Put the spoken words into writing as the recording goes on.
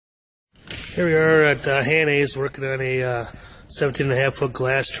Here we are at Hanna's working on a 17.5-foot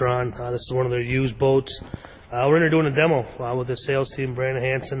Glasstron. This is one of their used boats. We're in there doing a demo with the sales team, Brandon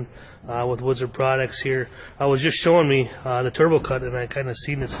Hanson, with Wizard Products here. I was just showing me the turbo cut, and I kind of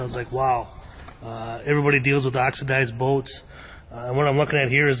seen this. I was like, wow. Everybody deals with oxidized boats. And what I'm looking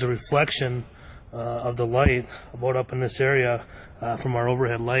at here is the reflection of the light about up in this area from our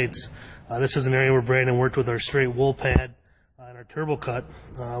overhead lights. This is an area where Brandon worked with our straight wool pad and our turbo cut,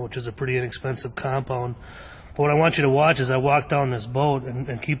 which is a pretty inexpensive compound. But what I want you to watch is I walk down this boat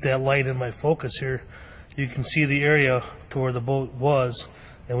and keep that light in my focus here. You can see the area to where the boat was,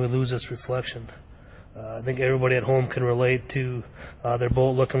 and we lose this reflection. I think everybody at home can relate to their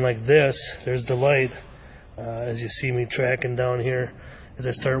boat looking like this. There's the light. As you see me tracking down here, as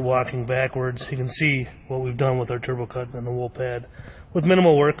I start walking backwards, you can see what we've done with our turbo cut and the wool pad, with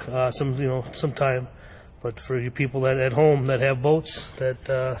minimal work, some time. But for you people that at home that have boats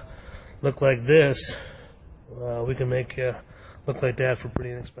that look like this, we can make look like that for pretty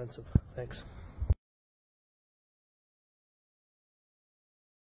inexpensive. Thanks.